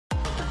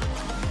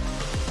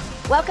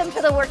Welcome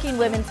to the Working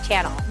Women's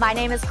Channel. My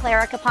name is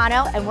Clara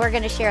Capano, and we're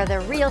going to share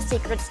the real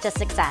secrets to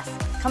success.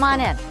 Come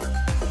on in.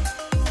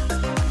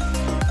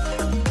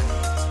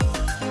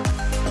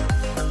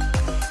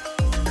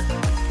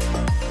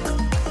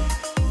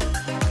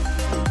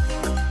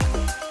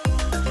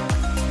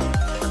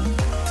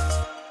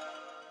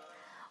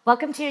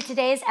 Welcome to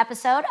today's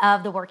episode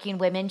of the Working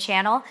Women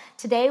Channel.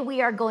 Today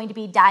we are going to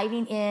be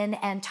diving in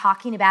and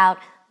talking about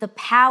the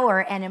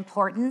power and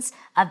importance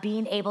of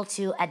being able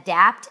to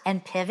adapt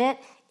and pivot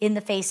in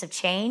the face of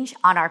change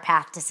on our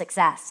path to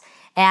success.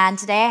 And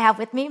today I have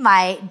with me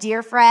my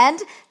dear friend,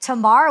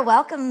 Tamar.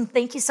 Welcome.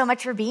 Thank you so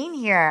much for being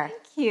here.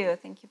 Thank you.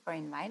 Thank you for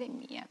inviting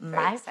me. I'm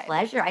very excited. My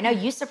pleasure. I know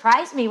you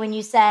surprised me when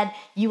you said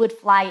you would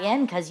fly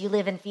in because you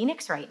live in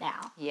Phoenix right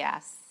now.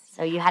 Yes.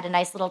 So you had a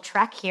nice little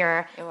trek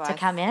here to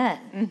come in.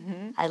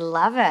 Mm-hmm. I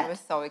love it. I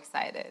was so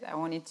excited. I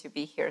wanted to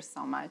be here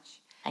so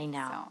much. I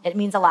know. So. It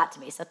means a lot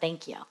to me, so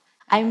thank you.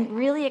 I'm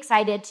really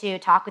excited to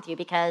talk with you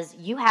because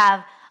you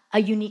have a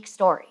unique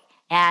story.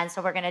 And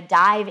so we're going to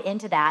dive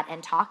into that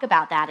and talk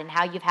about that and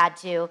how you've had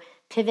to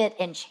pivot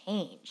and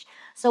change.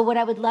 So what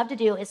I would love to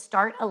do is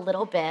start a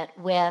little bit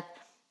with,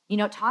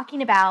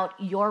 talking about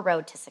your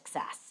road to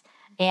success.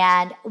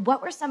 And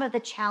what were some of the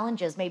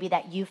challenges maybe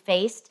that you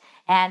faced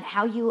and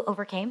how you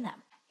overcame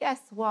them?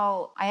 Yes,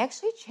 well, I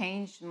actually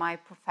changed my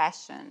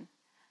profession.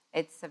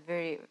 It's a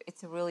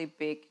really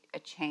big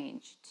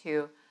change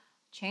to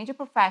change a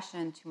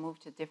profession, to move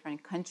to a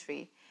different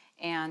country,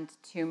 and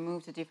to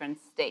move to different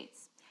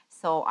states.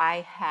 So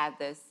I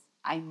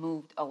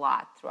moved a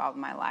lot throughout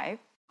my life.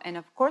 And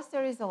of course,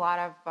 there is a lot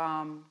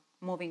of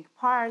moving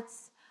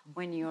parts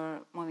when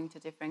you're moving to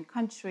a different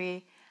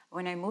country.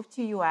 When I moved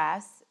to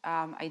US,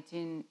 I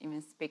didn't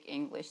even speak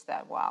English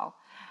that well.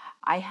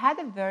 I had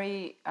a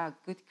very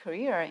good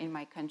career in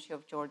my country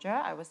of Georgia.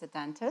 I was a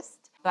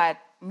dentist, but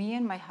me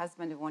and my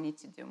husband wanted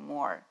to do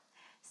more.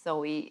 So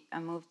we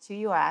moved to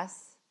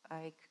US,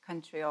 a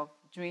country of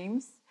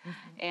dreams.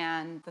 Mm-hmm.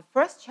 And the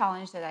first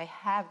challenge that I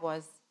had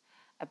was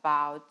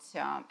about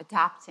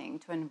adapting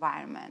to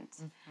environment.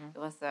 Mm-hmm. It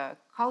was a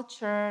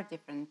culture,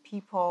 different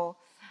people,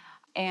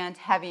 and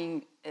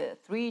having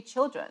 3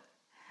 children.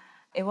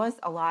 It was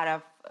a lot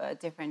of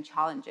different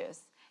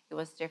challenges. It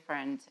was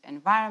different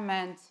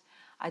environment,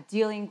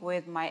 dealing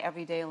with my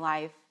everyday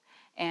life,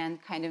 and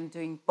kind of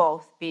doing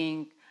both,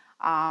 being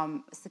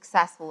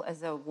successful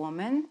as a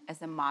woman,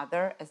 as a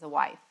mother, as a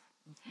wife.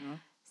 Mm-hmm.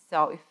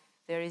 So if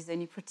there is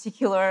any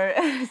particular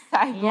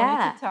side you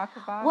wanted to talk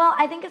about? Well,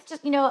 I think it's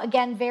just,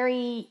 again,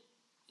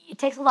 it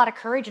takes a lot of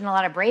courage and a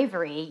lot of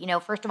bravery,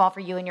 first of all,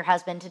 for you and your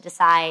husband to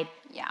decide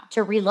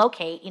to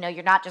relocate.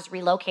 You're not just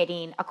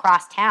relocating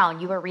across town,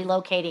 you were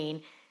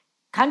relocating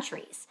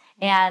countries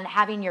and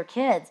having your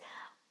kids.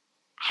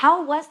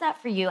 How was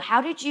that for you? How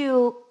did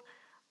you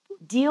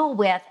deal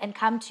with and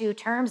come to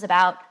terms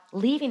about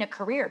leaving a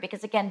career?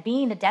 Because again,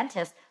 being a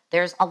dentist,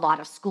 there's a lot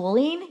of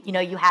schooling,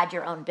 you had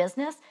your own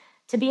business.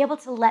 To be able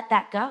to let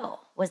that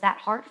go, was that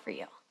hard for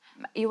you?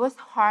 It was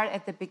hard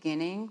at the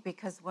beginning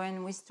because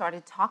when we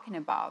started talking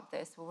about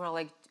this, we were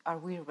like, are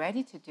we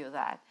ready to do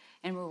that?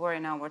 And we were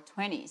in our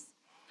 20s.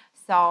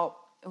 So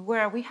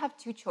where we have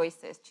 2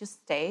 choices, to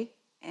stay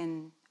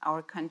in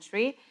our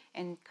country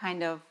and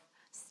kind of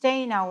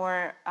stay in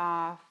our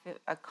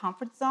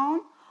comfort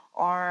zone,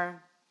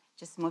 or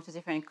just move to a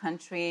different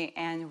country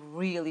and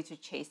really to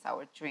chase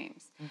our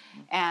dreams.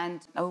 Mm-hmm. And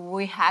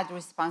we had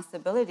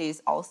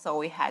responsibilities also.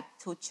 We had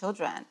 2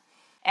 children.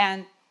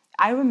 And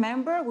I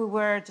remember we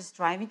were just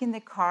driving in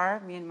the car,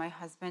 me and my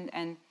husband,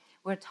 and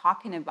we're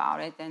talking about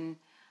it. And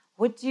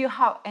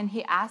and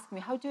he asked me,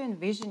 how do you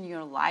envision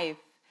your life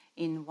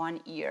in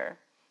 1 year,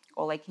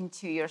 or like in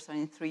 2 years, or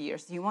in 3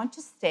 years? Do you want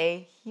to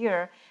stay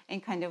here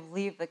and kind of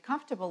live the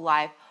comfortable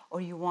life,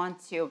 or you want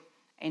to,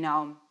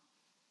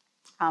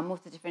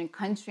 move to a different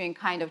country and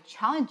kind of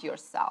challenge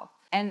yourself?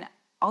 And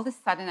all of a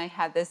sudden I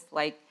had this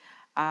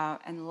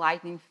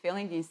enlightening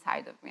feeling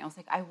inside of me. I was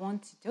like, I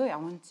want to do it. I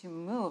want to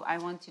move. I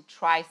want to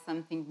try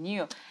something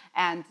new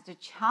and to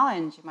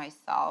challenge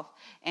myself.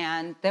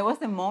 And there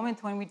was a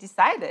moment when we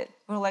decided,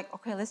 we were like,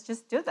 okay, let's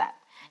just do that.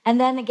 And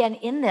then again,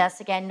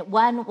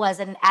 one was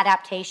an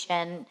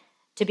adaptation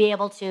to be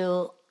able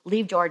to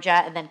leave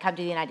Georgia and then come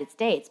to the United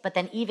States. But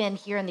then even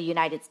here in the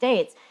United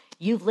States,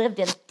 you've lived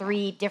in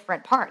 3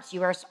 different parts. You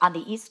were on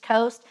the East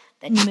Coast,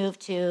 then you moved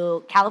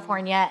to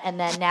California, and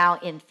then now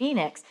in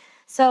Phoenix.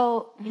 So,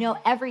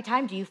 every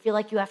time, do you feel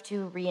like you have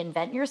to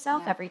reinvent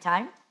yourself every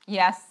time?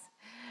 Yes.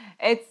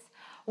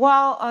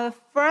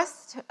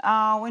 First,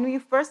 when we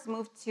first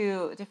moved to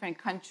a different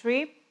country,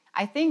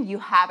 I think you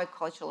have a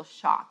cultural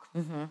shock.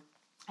 Mm-hmm.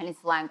 And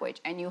it's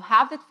language. And you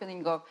have that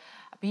feeling of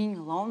being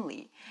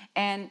lonely.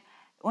 And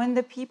when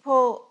the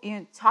people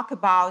talk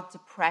about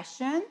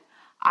depression,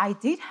 I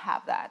did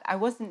have that.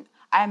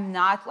 I'm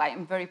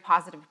a very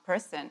positive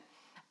person.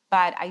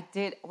 But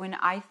when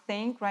I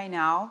think right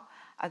now,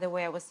 the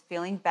way I was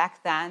feeling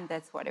back then,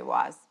 that's what it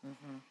was.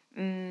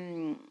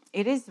 Mm-hmm.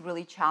 It is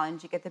really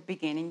challenging at the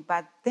beginning,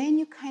 but then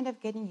you kind of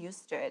getting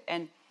used to it.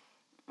 And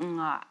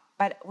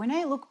but when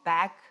I look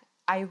back,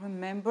 I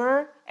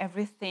remember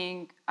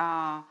everything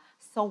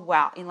so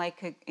well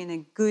in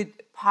a good,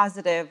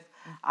 positive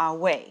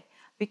way,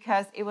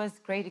 because it was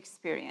great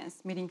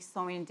experience meeting so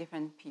many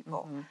different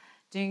people,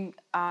 doing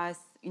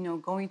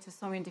going to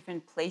so many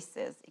different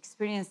places,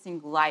 experiencing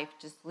life,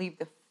 just live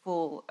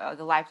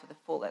the life to the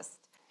fullest.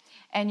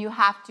 And you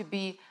have to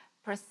be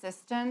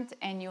persistent,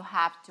 and you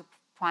have to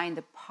find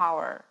the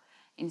power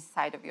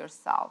inside of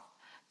yourself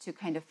to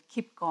kind of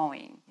keep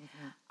going,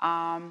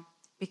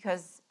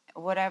 because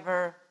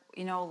whatever,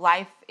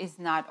 life is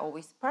not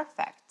always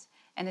perfect,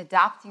 and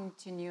adapting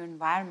to new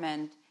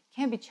environment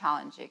can be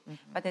challenging,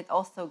 but it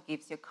also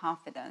gives you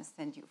confidence,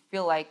 and you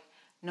feel like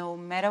no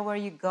matter where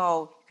you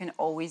go, you can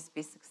always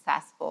be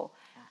successful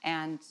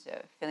and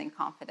feeling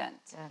confident.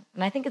 Yeah.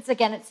 And I think it's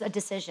a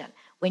decision.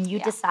 When you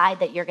decide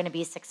that you're going to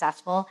be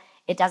successful,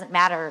 it doesn't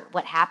matter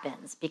what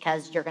happens,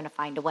 because you're going to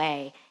find a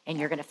way, and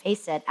you're going to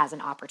face it as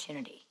an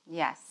opportunity.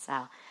 Yes. So,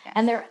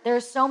 and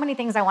there's so many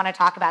things I want to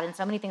talk about, and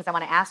so many things I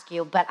want to ask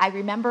you. But I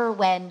remember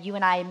when you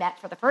and I met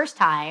for the first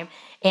time,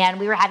 and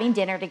we were having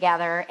dinner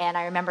together, and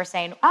I remember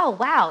saying, "Oh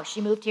wow, she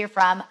moved here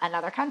from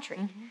another country.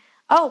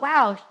 Oh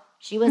wow,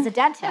 she was a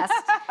dentist,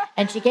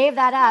 and she gave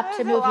that up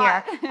to move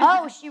here.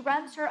 Oh, she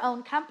runs her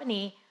own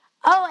company.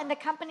 Oh, and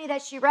the company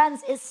that she runs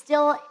is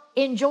still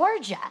in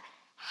Georgia.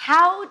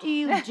 How do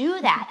you do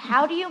that?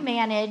 How do you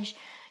manage,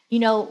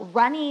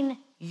 running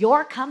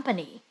your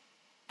company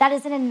that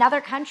is in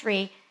another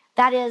country,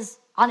 that is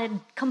on a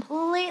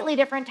completely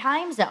different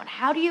time zone?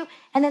 How do you,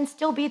 and then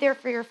still be there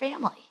for your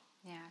family?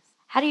 Yes.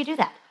 How do you do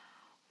that?"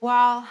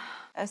 Well,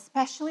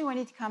 especially when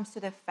it comes to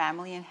the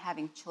family and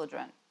having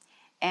children,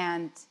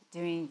 and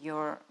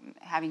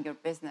having your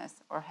business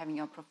or having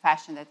your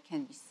profession, that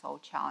can be so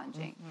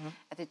challenging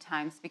at the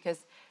times, because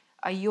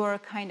you're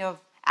kind of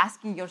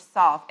asking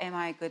yourself, am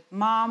I a good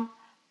mom?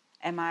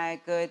 Am I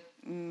a good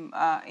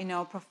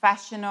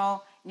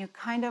professional? And you're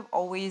kind of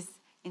always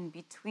in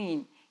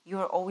between. You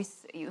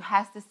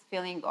have this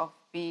feeling of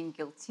being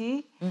guilty.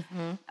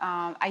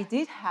 I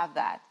did have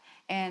that,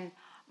 and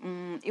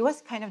it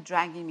was kind of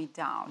dragging me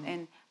down.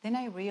 And then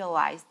I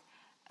realized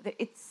that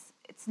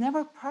it's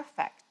never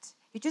perfect.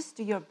 You just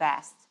do your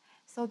best.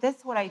 So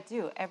that's what I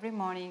do. Every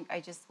morning I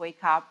just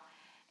wake up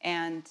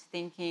and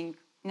thinking,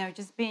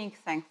 just being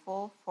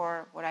thankful for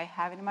what I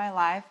have in my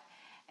life,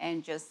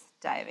 and just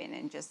dive in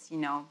and just,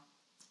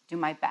 do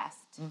my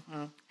best.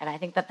 And I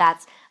think that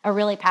that's a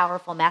really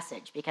powerful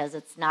message, because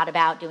it's not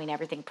about doing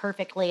everything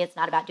perfectly. It's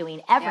not about doing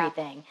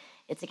everything.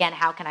 Yeah. It's, again,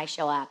 how can I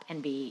show up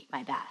and be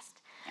my best?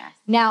 Yes.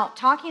 Now,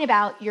 talking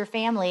about your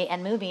family and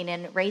moving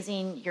and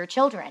raising your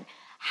children,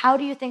 how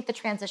do you think the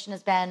transition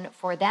has been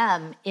for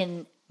them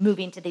in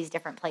moving to these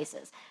different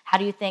places?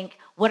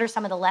 What are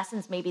some of the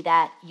lessons maybe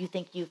that you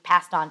think you've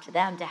passed on to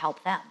them to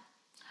help them?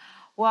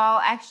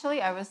 Well,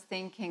 actually, I was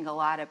thinking a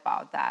lot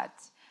about that.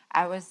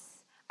 I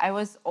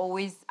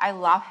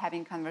love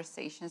having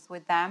conversations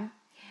with them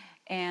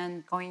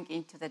and going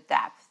into the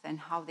depth and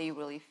how they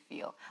really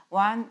feel.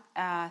 One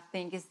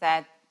thing is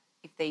that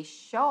if they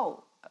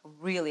show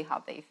really how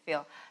they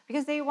feel,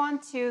 because they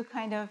want to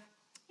kind of,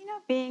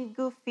 being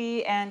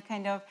goofy and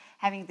kind of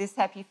having this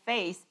happy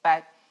face,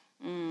 but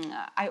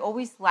I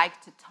always like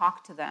to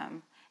talk to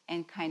them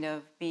and kind of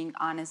being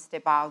honest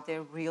about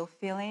their real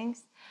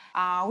feelings.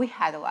 We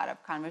had a lot of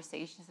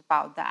conversations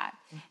about that.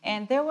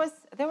 And there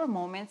were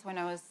moments when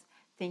I was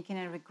thinking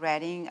and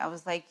regretting. I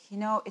was like,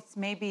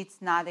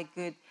 it's not a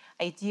good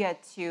idea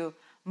to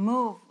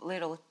move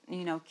little,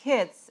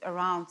 kids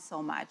around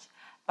so much.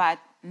 But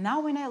now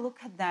when I look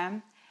at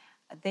them,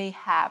 they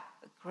had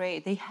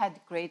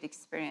great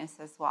experience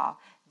as well.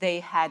 They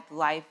had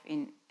life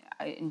in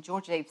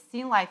Georgia. They've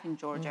seen life in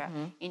Georgia,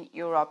 in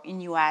Europe,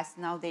 in US.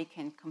 Now they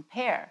can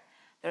compare.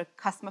 They're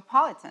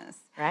cosmopolitans.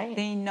 Right.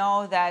 They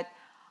know that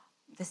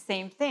the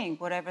same thing.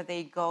 Wherever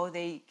they go,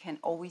 they can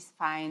always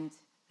find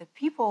the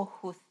people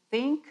who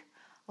think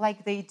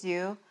like they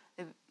do,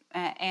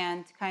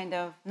 and kind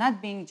of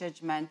not being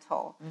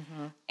judgmental,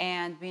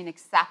 and being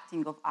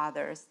accepting of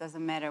others.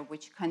 Doesn't matter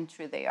which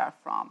country they are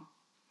from.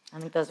 I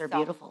think those are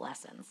beautiful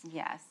lessons.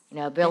 Yes.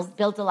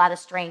 Builds a lot of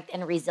strength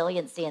and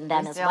resiliency in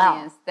them as well.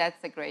 Resilience,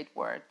 that's a great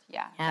word.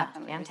 Yeah,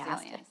 definitely. Fantastic.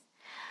 Resilience.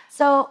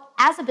 So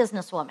as a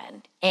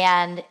businesswoman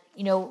and,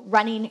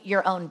 running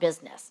your own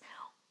business,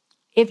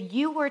 if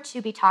you were to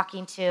be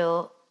talking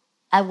to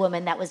a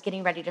woman that was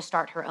getting ready to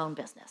start her own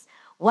business,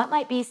 what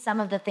might be some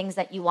of the things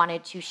that you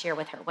wanted to share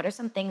with her? What are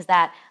some things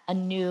that a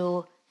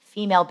new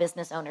female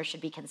business owner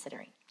should be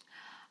considering?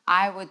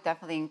 I would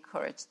definitely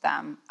encourage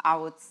them. I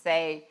would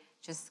say,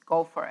 just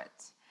go for it.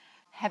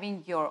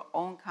 Having your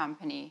own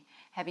company,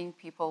 having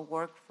people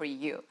work for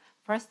you,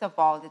 first of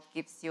all, that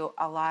gives you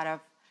a lot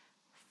of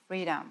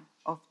freedom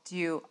of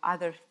do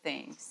other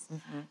things,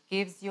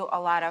 gives you a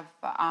lot of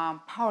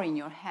power in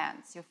your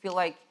hands. You feel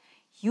like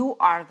you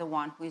are the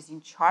one who is in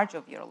charge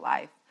of your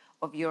life,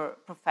 of your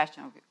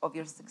profession, of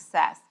your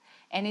success,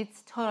 and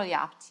it's totally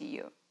up to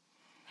you.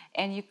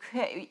 And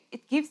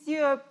it gives you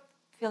a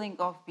feeling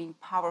of being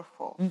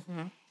powerful.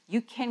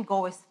 You can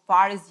go as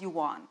far as you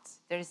want.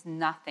 There is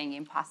nothing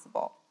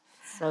impossible.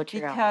 So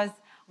true. Because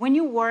when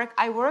you work,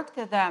 I worked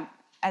at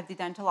the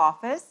dental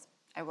office.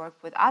 I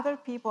worked with other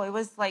people. It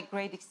was like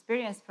great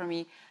experience for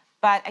me,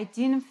 but I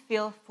didn't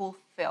feel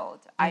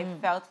fulfilled. I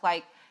felt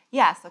like,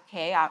 yes,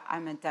 okay,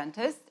 I'm a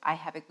dentist. I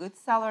have a good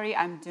salary.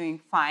 I'm doing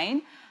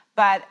fine,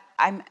 but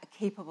I'm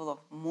capable of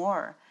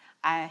more.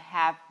 I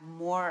have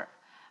more,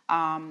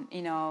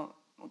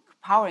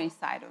 power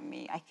inside of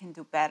me. I can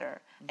do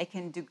better. I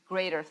can do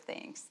greater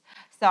things.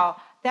 So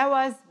that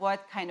was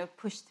what kind of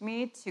pushed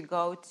me to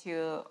go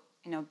to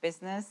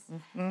business.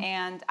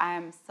 And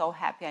I'm so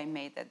happy I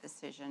made that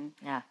decision.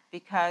 Yeah.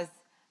 Because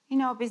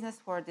business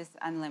world is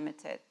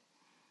unlimited,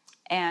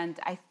 and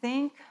I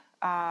think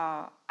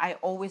I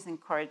always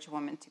encourage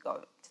women to go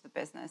to the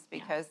business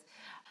because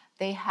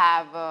they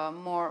have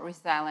more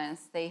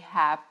resilience. They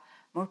have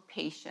more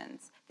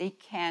patience. They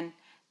can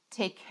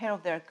take care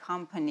of their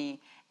company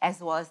as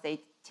well as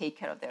they take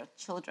care of their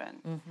children.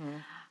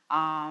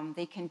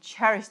 They can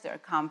cherish their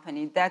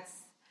company.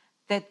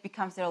 That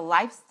becomes their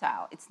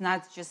lifestyle. It's not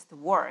just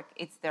work,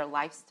 it's their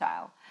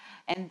lifestyle.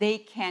 And they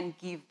can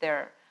give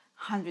their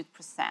 100%.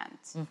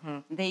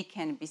 They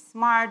can be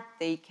smart,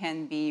 they can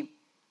be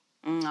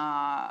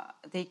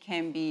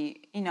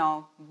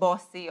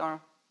bossy,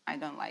 or I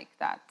don't like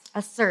that.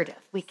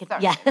 Assertive. We could,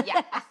 assertive.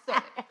 Yeah,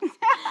 assertive.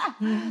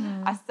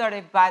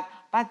 Assertive, but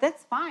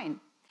that's fine.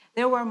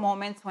 There were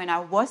moments when I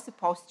was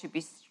supposed to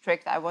be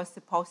strict. I was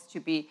supposed to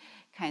be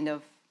kind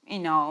of,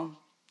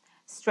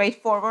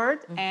 straightforward,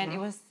 and it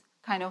was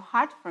kind of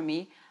hard for me,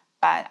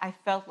 but I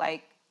felt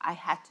like I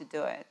had to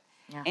do it.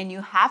 Yeah. And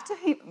you have to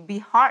be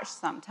harsh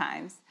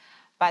sometimes,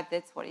 but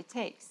that's what it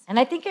takes. And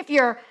I think if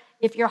you're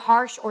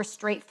harsh or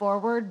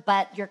straightforward,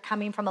 but you're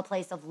coming from a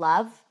place of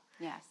love,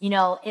 yes,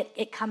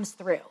 it comes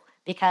through.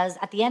 Because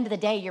at the end of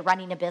the day, you're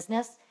running a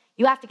business.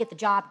 You have to get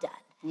the job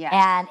done. Yes.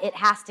 And it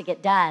has to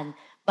get done.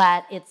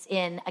 But it's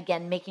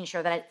again, making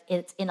sure that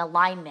it's in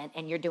alignment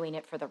and you're doing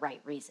it for the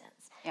right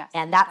reasons. Yes,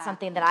 and that's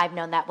something that I've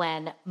known, that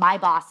when my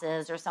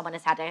bosses or someone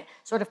has had to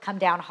sort of come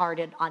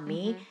downhearted on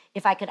me,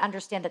 if I could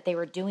understand that they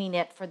were doing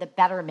it for the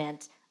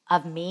betterment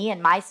of me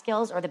and my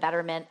skills or the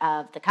betterment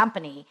of the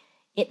company,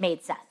 it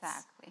made sense.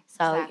 Exactly.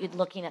 So you're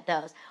looking at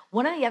those.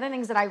 One of the other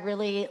things that I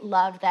really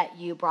loved that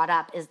you brought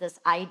up is this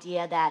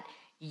idea that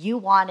you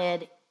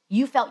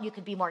felt you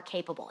could be more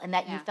capable and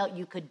that you felt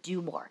you could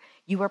do more.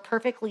 You were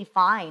perfectly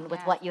fine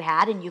with what you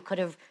had and you could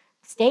have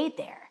stayed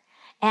there.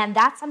 And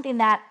that's something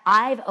that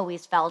I've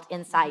always felt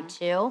inside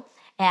too.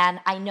 And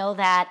I know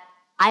that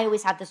I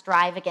always have this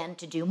drive again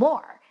to do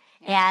more.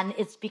 And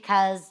it's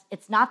because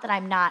it's not that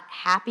I'm not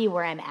happy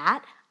where I'm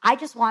at. I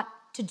just want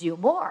to do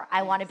more.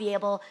 I want to be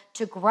able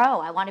to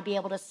grow. I want to be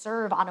able to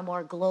serve on a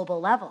more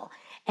global level.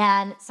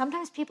 And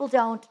sometimes people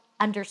don't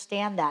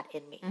understand that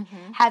in me.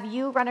 Have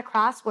you run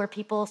across where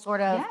people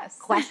sort of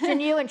question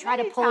you and try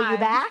to pull you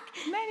back?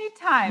 Many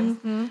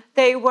times.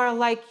 They were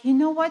like, you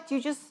know what, you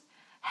just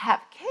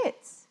have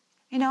kids.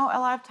 A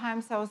lot of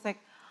times I was like,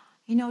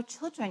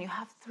 children, you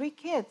have 3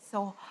 kids.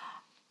 So,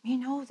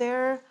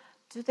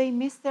 do they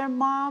miss their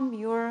mom?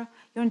 You're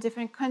in a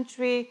different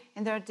country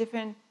and they're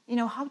different,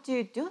 how do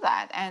you do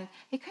that? And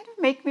it kind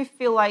of made me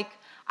feel like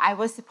I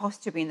was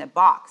supposed to be in a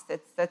box.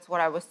 That's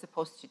what I was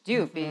supposed to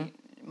do, be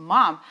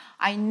mom.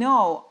 I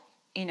know,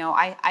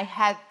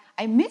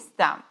 I missed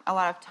them a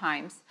lot of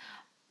times,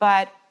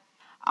 but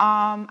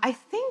I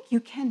think you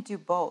can do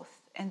both,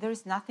 and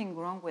there's nothing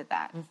wrong with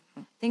that.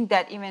 I think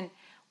that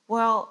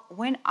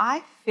when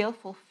I feel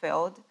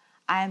fulfilled,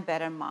 I am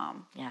better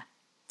mom. Yeah.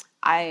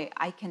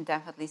 I can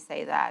definitely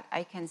say that.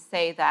 I can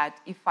say that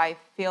if I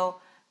feel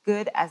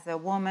good as a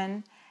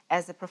woman,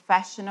 as a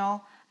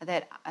professional,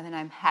 then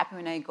I'm happy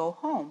when I go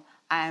home.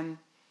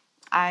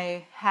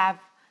 I have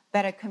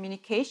better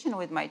communication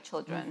with my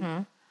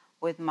children,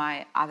 with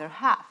my other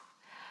half.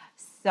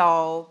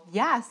 So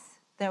yes,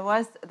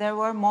 there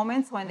were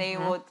moments when they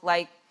would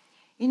like,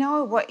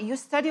 what you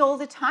study all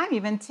the time.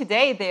 Even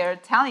today, they're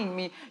telling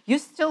me you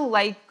still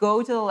like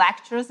go to the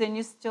lectures and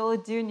you still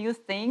do new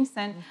things.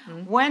 And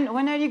when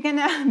are you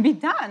gonna be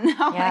done?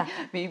 I'm like,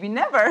 maybe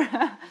never.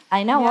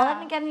 I know. Well,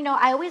 and again,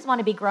 I always want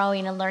to be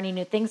growing and learning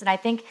new things. And I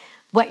think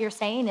what you're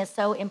saying is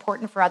so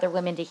important for other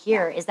women to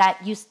hear is that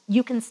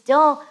you can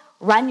still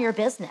run your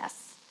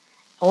business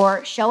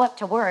or show up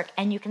to work,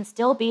 and you can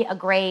still be a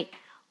great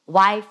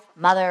wife,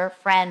 mother,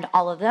 friend,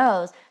 all of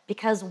those,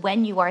 because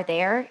when you are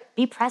there,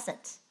 be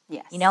present.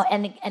 Yes.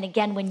 And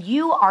again, when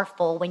you are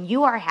full, when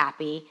you are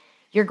happy,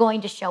 you're going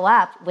to show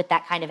up with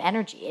that kind of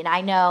energy. And I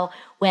know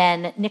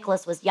when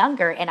Nicholas was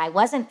younger and I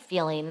wasn't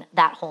feeling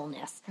that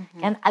wholeness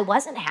and I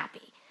wasn't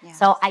happy. Yes.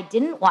 So I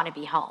didn't want to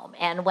be home.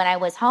 And when I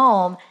was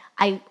home,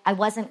 I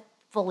wasn't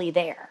fully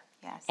there.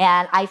 Yes.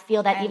 And I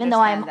feel that even though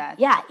I'm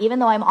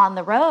on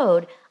the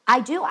road,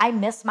 I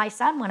miss my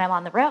son when I'm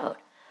on the road.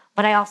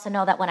 But I also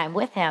know that when I'm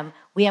with him,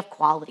 we have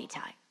quality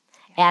time.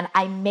 And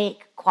I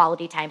make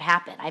quality time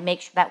happen. I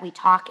make sure that we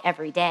talk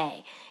every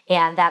day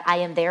and that I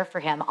am there for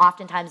him.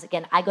 Oftentimes,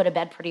 again, I go to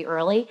bed pretty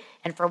early,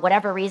 and for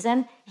whatever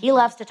reason, he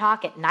loves to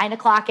talk at 9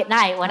 o'clock at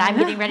night when I'm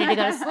getting ready to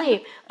go to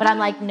sleep. But I'm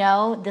like,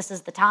 no, this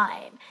is the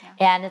time.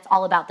 Yeah. And it's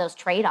all about those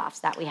trade-offs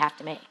that we have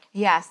to make.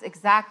 Yes,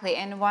 exactly.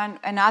 And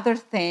another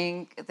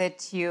thing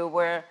that you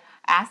were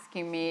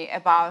asking me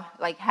about,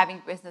 like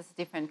having business in a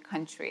different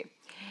country.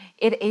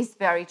 It is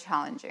very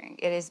challenging.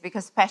 It is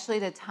because especially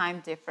the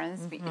time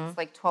difference, it's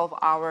like 12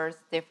 hours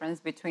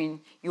difference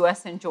between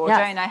US and Georgia.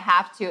 Yes. And I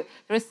have to,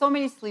 there's so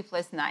many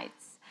sleepless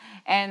nights.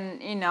 And,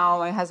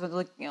 my husband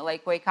would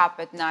wake up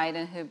at night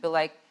and he'd be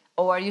like,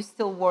 oh, are you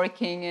still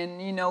working?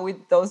 And,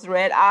 with those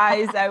red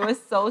eyes, I was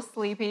so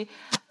sleepy.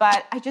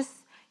 But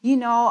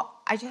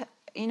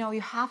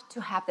you have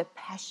to have the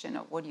passion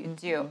of what you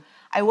do.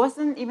 I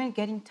wasn't even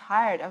getting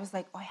tired. I was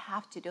like, oh, I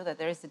have to do that.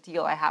 There is a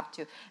deal I have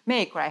to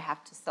make, or I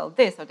have to sell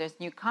this, or there's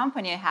a new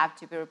company I have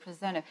to be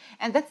represented.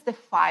 And that's the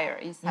fire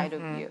inside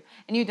of you.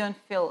 And you don't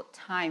feel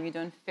time. You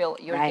don't feel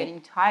you're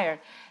getting tired.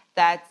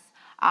 That's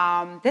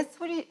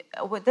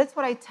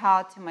what I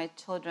tell to my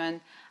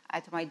children,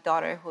 to my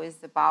daughter who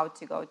is about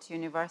to go to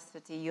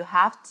university. You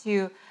have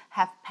to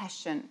have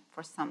passion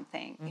for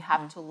something. You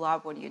have to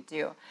love what you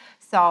do.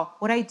 So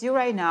what I do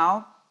right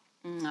now,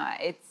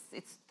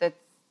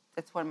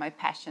 that's what my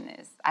passion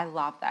is. I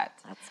love that.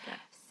 That's good.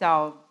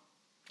 So,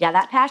 yeah,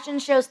 that passion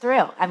shows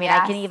through. I mean,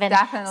 yes, I can even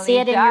see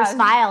it in your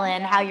smile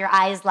and how your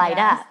eyes light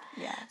up.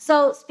 Yes.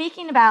 So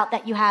speaking about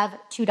that, you have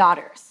 2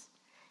 daughters.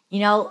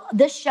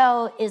 This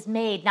show is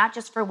made not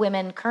just for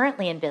women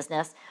currently in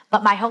business,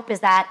 but my hope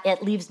is that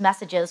it leaves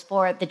messages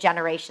for the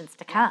generations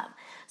to come.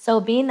 So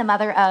being the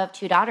mother of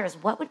 2 daughters,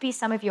 what would be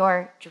some of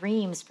your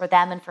dreams for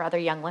them and for other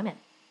young women?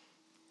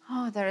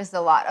 Oh, there is a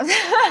lot of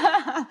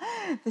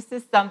this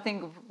is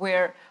something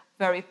we're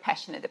very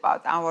passionate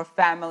about, our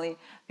family,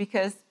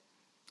 because,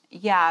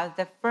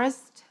 the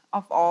first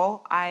of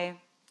all, I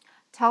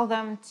tell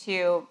them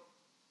to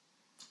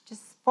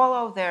just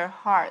follow their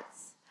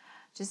hearts,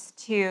 just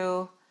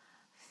to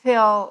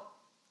feel,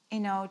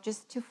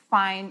 just to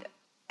find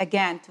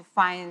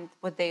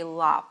what they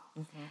love,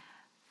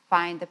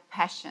 find the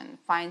passion,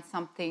 find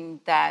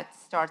something that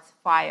starts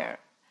fire,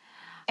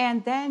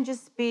 and then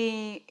just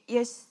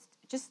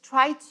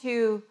try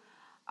to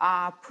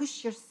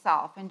push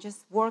yourself and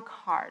just work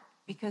hard,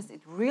 because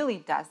it really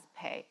does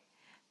pay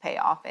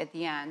off at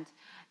the end.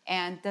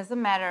 And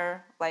doesn't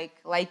matter,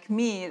 like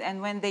me,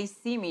 and when they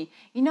see me,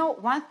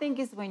 one thing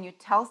is when you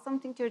tell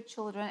something to your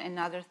children,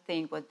 another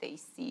thing what they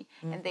see,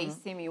 and they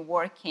see me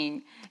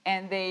working,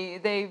 and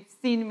they've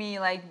seen me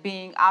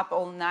being up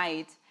all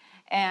night,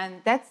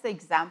 and that's the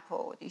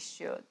example they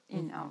should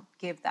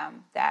give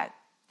them, that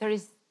there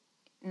is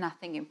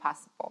nothing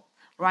impossible.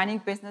 Running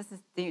businesses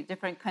in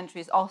different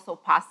countries is also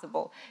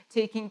possible.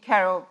 Taking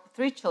care of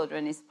 3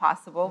 children is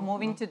possible.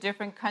 Moving to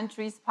different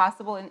countries is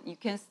possible, and you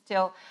can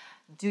still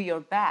do your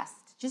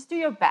best. Just do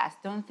your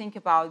best. Don't think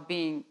about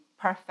being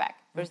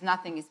perfect. There's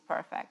nothing is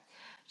perfect.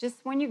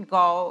 Just when you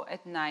go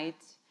at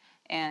night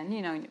and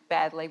in your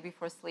bed,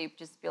 before sleep,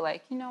 just be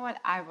like, you know what?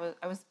 I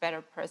was a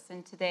better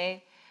person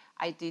today.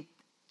 I did.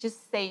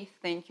 Just say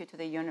thank you to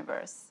the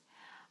universe.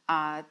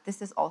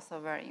 This is also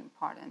very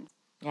important.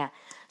 Yeah.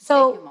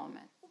 So take a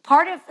moment.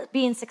 Part of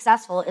being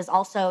successful is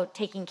also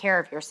taking care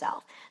of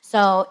yourself.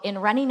 So in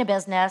running a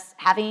business,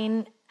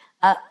 having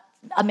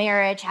a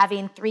marriage,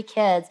 having 3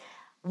 kids,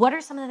 what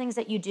are some of the things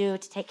that you do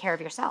to take care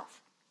of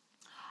yourself?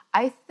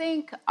 I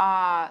think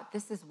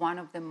this is one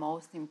of the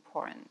most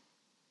important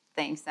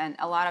things. And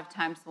a lot of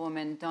times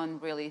women don't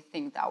really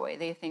think that way.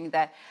 They think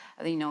that,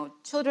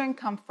 children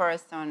come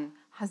first and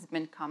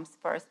husband comes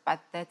first, but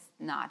that's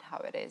not how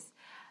it is.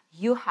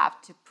 You have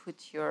to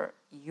put your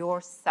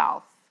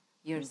self-care,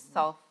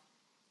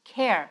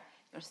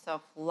 your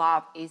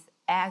self-love is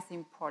as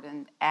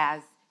important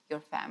as your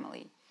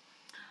family.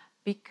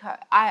 Because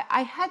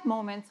I had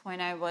moments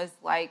when I was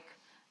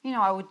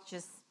I would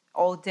just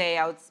all day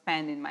I would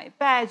spend in my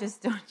bed,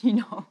 just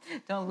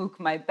don't look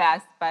my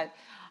best. But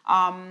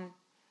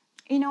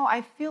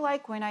I feel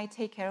like when I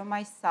take care of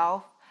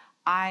myself,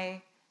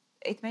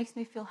 it makes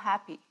me feel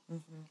happy.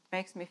 It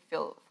makes me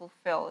feel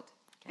fulfilled.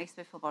 It makes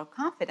me feel more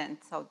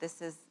confident. So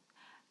this is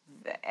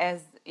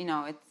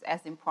it's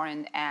as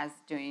important as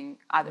doing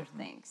other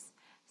things.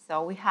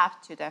 So we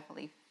have to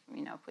definitely,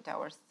 put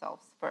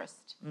ourselves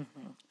first.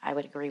 I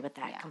would agree with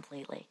that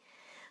completely.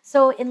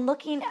 So in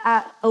looking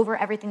over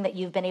everything that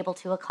you've been able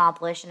to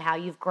accomplish and how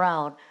you've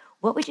grown,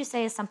 what would you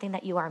say is something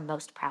that you are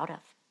most proud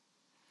of?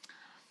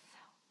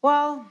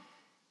 Well,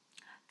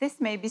 this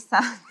maybe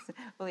sounds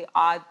really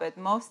odd, but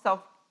most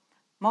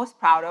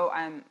proud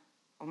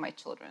of my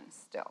children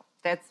still.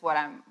 That's what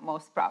I'm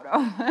most proud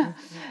of.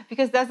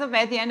 Because at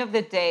the end of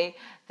the day,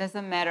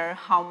 doesn't matter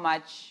how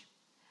much,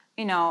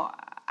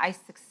 I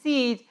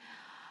succeed,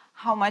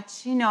 how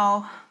much,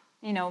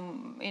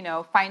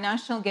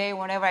 financial gain,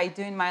 whatever I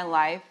do in my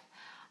life.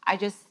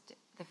 The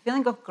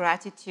feeling of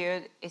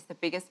gratitude is the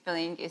biggest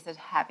feeling, is that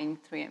having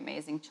 3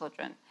 amazing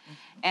children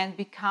and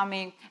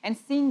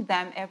seeing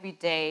them every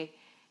day,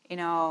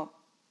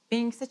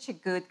 being such a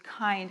good,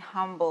 kind,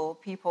 humble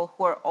people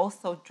who are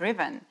also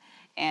driven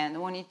and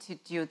wanting to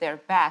do their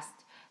best,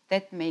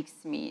 that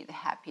makes me the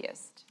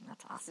happiest.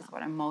 That's awesome. This is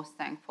what I'm most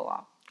thankful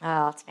of.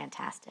 Oh, that's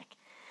fantastic.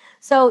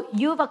 So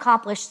you've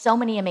accomplished so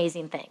many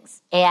amazing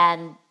things,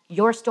 and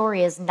your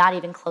story is not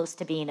even close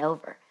to being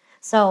over.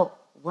 So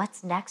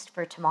what's next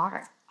for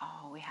tomorrow?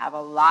 Oh, we have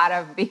a lot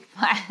of big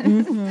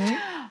plans.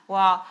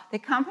 Well, the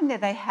company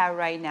that I have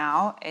right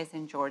now is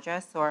in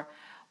Georgia, so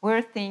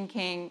we're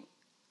thinking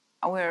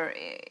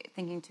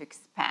to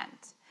expand,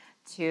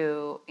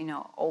 to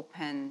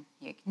open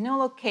new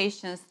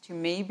locations, to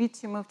maybe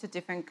to move to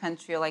different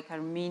country like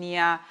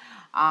Armenia,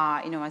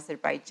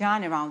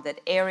 Azerbaijan, around that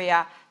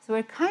area. So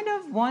we kind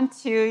of want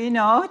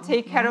to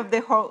take care of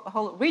the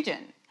whole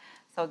region.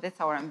 So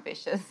that's our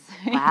ambitious.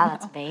 Wow,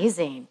 that's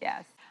amazing.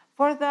 Yes.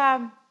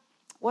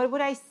 What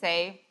would I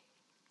say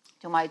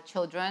to my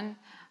children?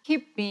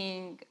 Keep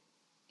being,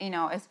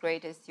 as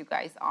great as you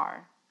guys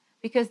are,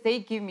 because they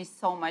give me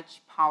so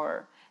much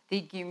power.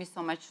 They give me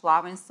so much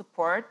love and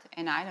support,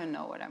 and I don't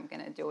know what I'm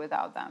going to do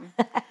without them.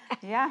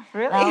 Yeah,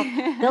 really.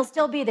 Well, they'll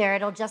still be there.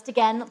 It'll just,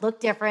 again, look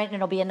different, and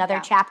it'll be another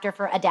chapter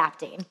for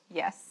adapting.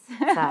 Yes.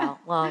 So,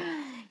 well,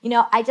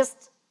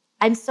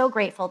 I'm so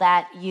grateful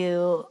that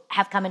you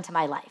have come into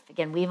my life.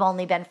 Again, we've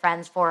only been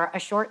friends for a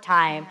short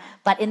time,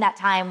 but in that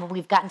time,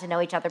 we've gotten to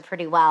know each other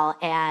pretty well,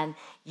 and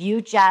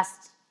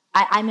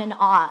I'm in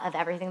awe of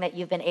everything that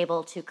you've been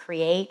able to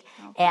create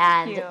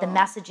and the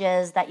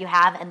messages that you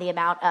have and the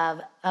amount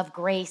of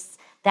grace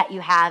that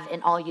you have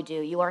in all you do.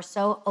 You are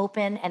so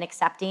open and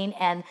accepting,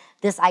 and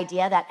this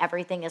idea that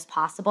everything is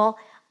possible,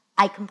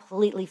 I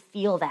completely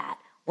feel that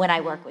when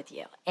I work with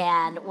you.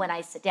 And when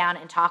I sit down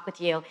and talk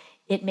with you,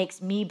 it makes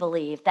me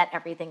believe that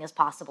everything is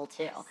possible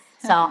too.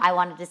 So I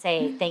wanted to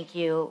say thank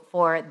you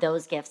for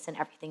those gifts and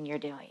everything you're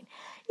doing.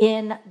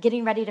 In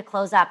getting ready to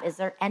close up, is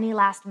there any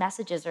last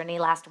messages or any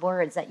last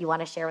words that you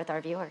want to share with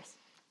our viewers?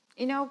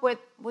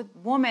 With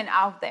women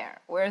out there,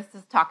 we're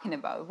just talking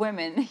about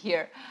women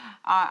here,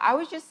 I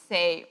would just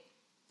say,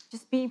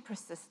 just being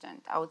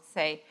persistent. I would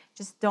say,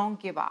 just don't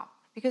give up,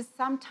 because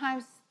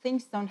sometimes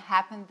things don't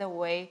happen the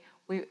way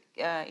we,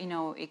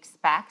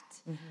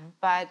 expect,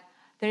 but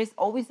there is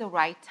always a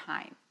right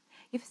time.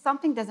 If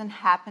something doesn't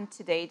happen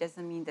today,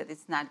 doesn't mean that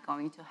it's not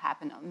going to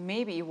happen.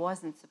 Maybe it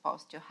wasn't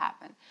supposed to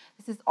happen.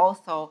 This is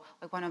also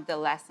like one of the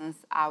lessons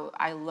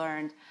I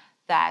learned,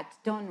 that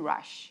don't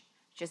rush.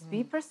 Just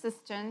be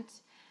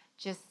persistent,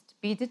 just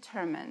be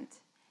determined,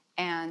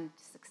 and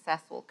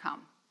success will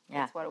come.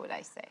 Yeah. That's what would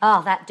I say.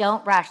 Oh, that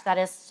don't rush. That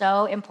is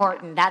so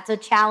important. Yeah. That's a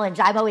challenge.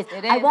 I want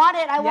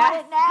it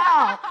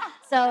now.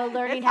 So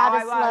learning how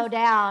to slow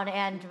down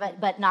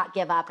but not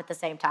give up at the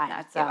same time.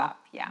 Not give up,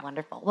 yeah.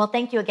 Wonderful. Well,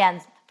 thank you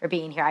again for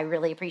being here. I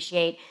really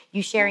appreciate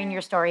you sharing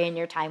your story and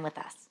your time with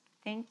us.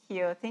 Thank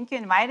you. Thank you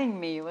for inviting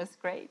me. It was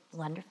great.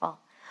 Wonderful.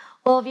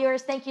 Well,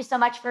 viewers, thank you so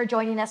much for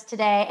joining us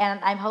today, and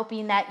I'm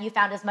hoping that you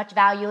found as much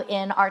value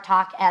in our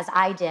talk as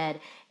I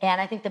did. And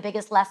I think the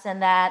biggest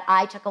lesson that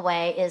I took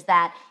away is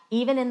that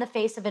even in the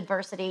face of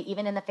adversity,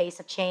 even in the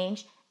face of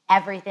change,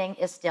 everything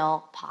is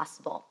still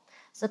possible.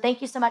 So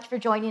thank you so much for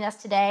joining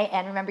us today,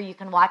 and remember, you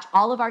can watch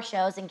all of our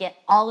shows and get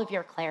all of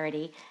your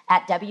clarity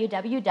at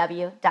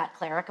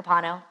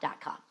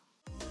www.claracapano.com.